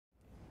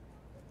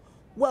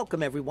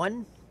Welcome,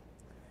 everyone,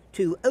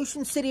 to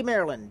Ocean City,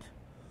 Maryland,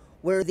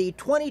 where the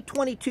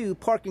 2022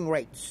 parking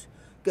rates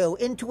go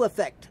into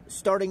effect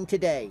starting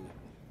today,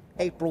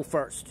 April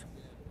 1st.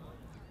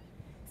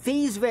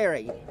 Fees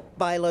vary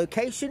by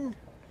location,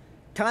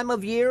 time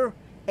of year,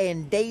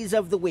 and days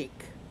of the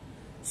week.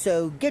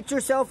 So get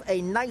yourself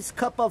a nice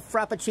cup of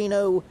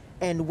Frappuccino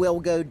and we'll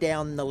go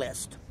down the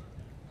list.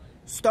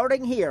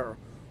 Starting here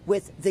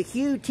with the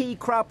Hugh T.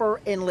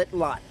 Cropper Inlet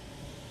Lot.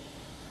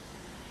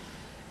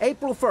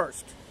 April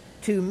 1st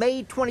to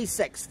May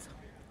 26th,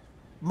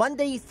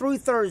 Monday through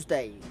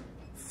Thursday,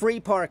 free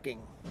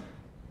parking.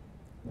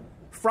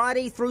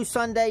 Friday through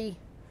Sunday,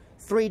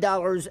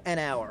 $3 an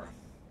hour.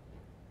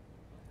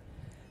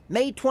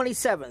 May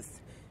 27th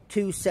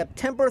to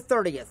September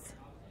 30th,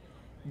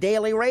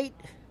 daily rate,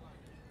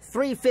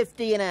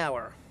 $3.50 an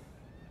hour.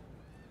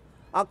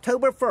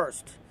 October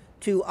 1st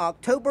to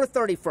October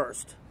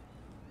 31st,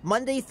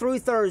 Monday through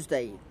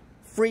Thursday,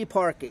 free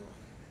parking.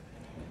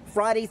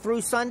 Friday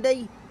through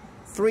Sunday,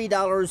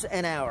 $3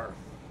 an hour.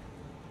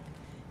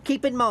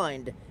 Keep in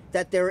mind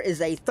that there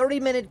is a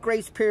 30-minute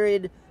grace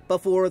period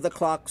before the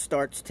clock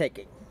starts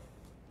ticking.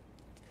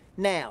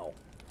 Now,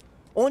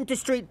 on to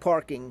street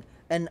parking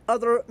and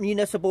other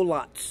municipal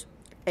lots,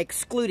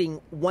 excluding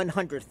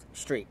 100th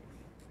Street.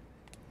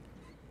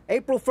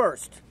 April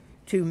 1st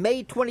to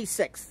May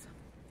 26th,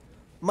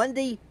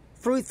 Monday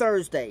through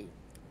Thursday,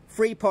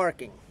 free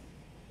parking.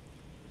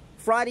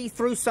 Friday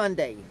through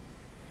Sunday,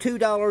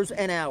 $2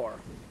 an hour.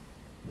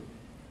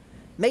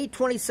 May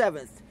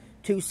 27th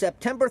to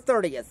September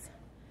 30th,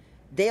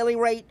 daily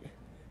rate,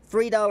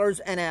 $3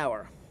 an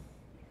hour.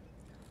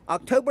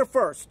 October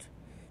 1st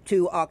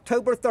to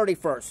October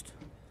 31st,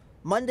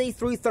 Monday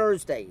through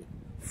Thursday,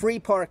 free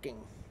parking.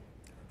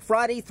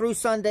 Friday through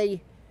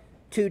Sunday,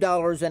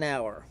 $2 an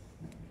hour.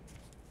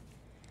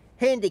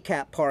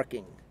 Handicap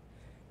parking.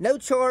 No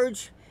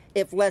charge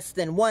if less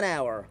than 1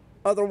 hour,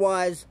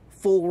 otherwise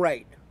full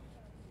rate.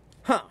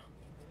 Huh,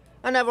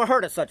 I never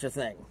heard of such a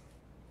thing.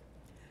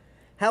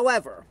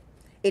 However,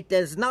 it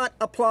does not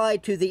apply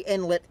to the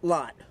inlet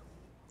lot.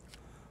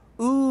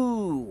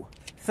 Ooh,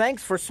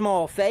 thanks for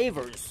small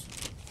favors.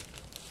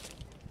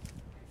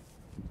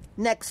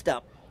 Next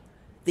up,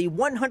 the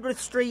 100th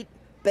Street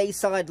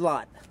Bayside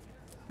lot,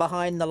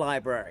 behind the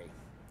library.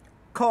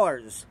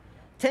 Cars,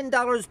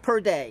 $10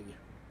 per day,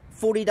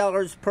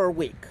 $40 per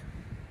week.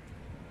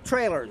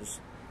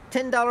 Trailers,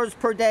 $10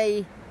 per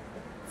day,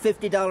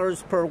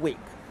 $50 per week.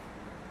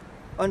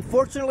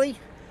 Unfortunately,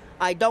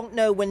 I don't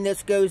know when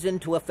this goes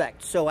into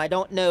effect, so I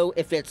don't know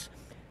if it's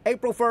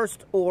April 1st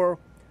or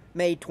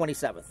May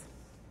 27th.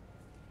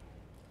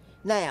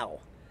 Now,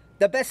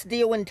 the best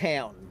deal in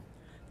town.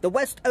 The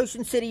West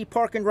Ocean City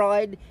Park and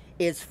Ride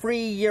is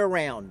free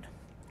year-round.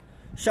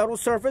 Shuttle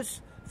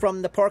service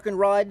from the Park and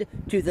Ride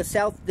to the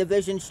South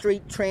Division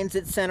Street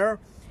Transit Center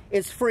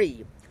is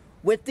free,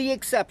 with the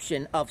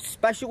exception of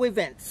special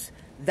events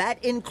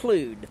that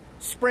include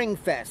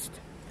Springfest,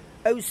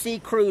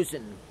 OC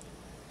Cruisin',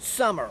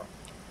 Summer,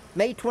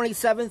 May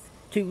 27th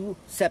to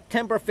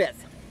September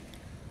 5th,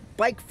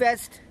 Bike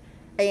Fest,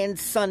 and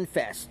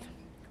Sunfest,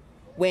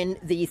 when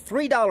the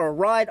 $3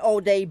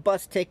 ride-all-day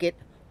bus ticket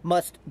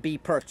must be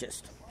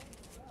purchased.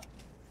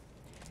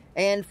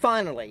 And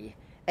finally,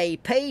 a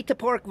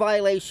pay-to-park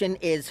violation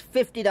is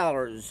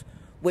 $50,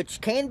 which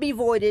can be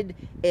voided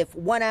if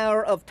 1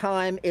 hour of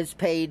time is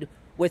paid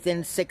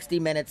within 60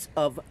 minutes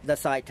of the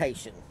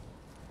citation.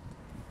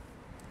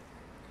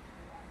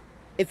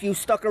 If you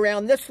stuck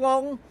around this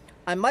long,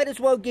 I might as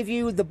well give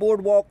you the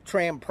Boardwalk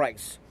tram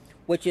price,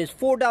 which is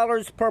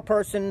 $4 per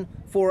person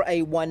for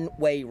a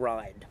one-way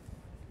ride.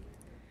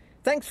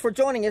 Thanks for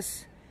joining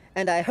us,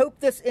 and I hope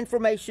this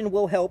information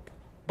will help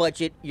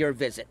budget your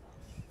visit.